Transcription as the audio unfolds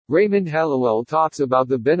Raymond Hallowell talks about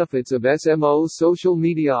the benefits of SMO. Social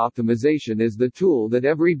media optimization is the tool that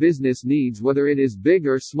every business needs, whether it is big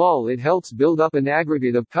or small. It helps build up an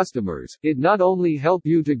aggregate of customers. It not only helps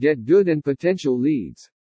you to get good and potential leads,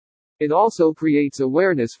 it also creates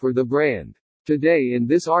awareness for the brand. Today in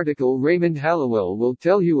this article, Raymond Hallowell will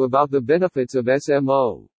tell you about the benefits of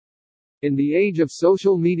SMO. In the age of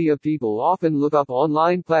social media, people often look up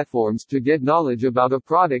online platforms to get knowledge about a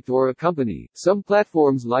product or a company. Some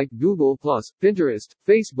platforms like Google+, Pinterest,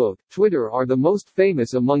 Facebook, Twitter are the most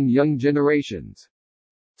famous among young generations.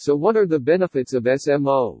 So what are the benefits of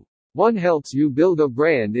SMO? 1. Helps you build a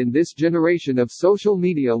brand in this generation of social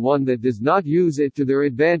media. One that does not use it to their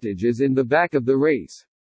advantage is in the back of the race.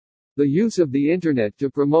 The use of the internet to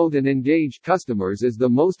promote and engage customers is the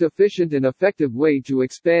most efficient and effective way to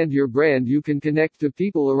expand your brand. You can connect to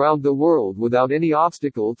people around the world without any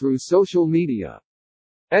obstacle through social media.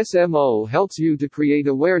 SMO helps you to create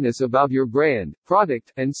awareness about your brand,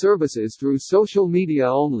 product, and services through social media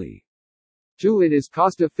only. 2. It is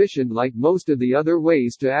cost efficient. Like most of the other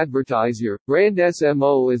ways to advertise your brand,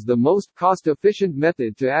 SMO is the most cost efficient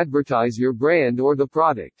method to advertise your brand or the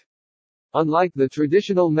product. Unlike the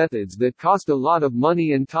traditional methods that cost a lot of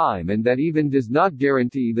money and time and that even does not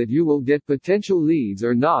guarantee that you will get potential leads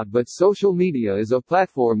or not, but social media is a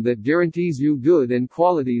platform that guarantees you good and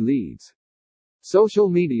quality leads. Social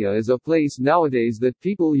media is a place nowadays that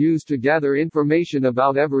people use to gather information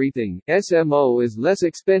about everything. SMO is less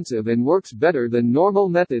expensive and works better than normal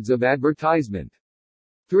methods of advertisement.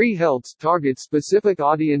 3. Helps target specific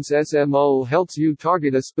audience. SMO helps you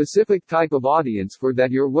target a specific type of audience for that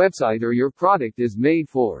your website or your product is made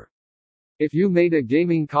for. If you made a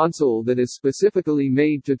gaming console that is specifically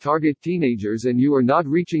made to target teenagers and you are not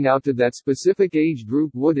reaching out to that specific age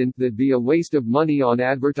group, wouldn't that be a waste of money on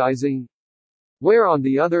advertising? Where on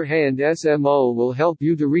the other hand, SMO will help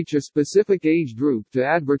you to reach a specific age group to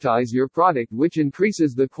advertise your product, which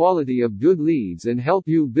increases the quality of good leads and help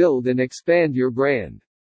you build and expand your brand.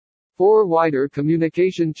 4. Wider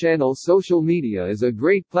communication channel. Social media is a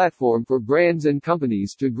great platform for brands and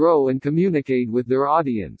companies to grow and communicate with their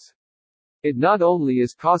audience. It not only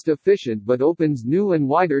is cost efficient but opens new and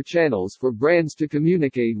wider channels for brands to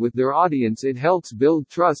communicate with their audience. It helps build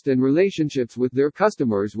trust and relationships with their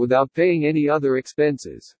customers without paying any other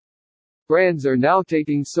expenses. Brands are now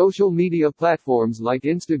taking social media platforms like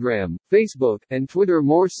Instagram, Facebook, and Twitter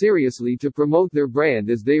more seriously to promote their brand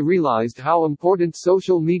as they realized how important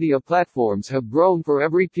social media platforms have grown for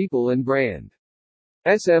every people and brand.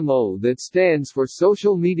 SMO, that stands for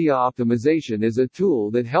Social Media Optimization, is a tool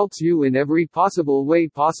that helps you in every possible way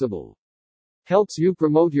possible. Helps you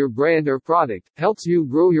promote your brand or product, helps you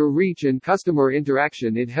grow your reach and customer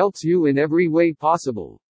interaction. It helps you in every way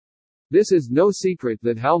possible. This is no secret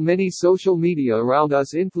that how many social media around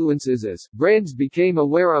us influences us. Brands became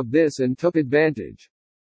aware of this and took advantage.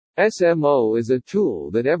 SMO is a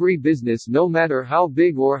tool that every business, no matter how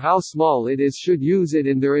big or how small it is, should use it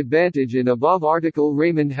in their advantage. In above article,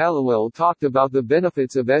 Raymond Hallowell talked about the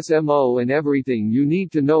benefits of SMO and everything you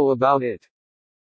need to know about it.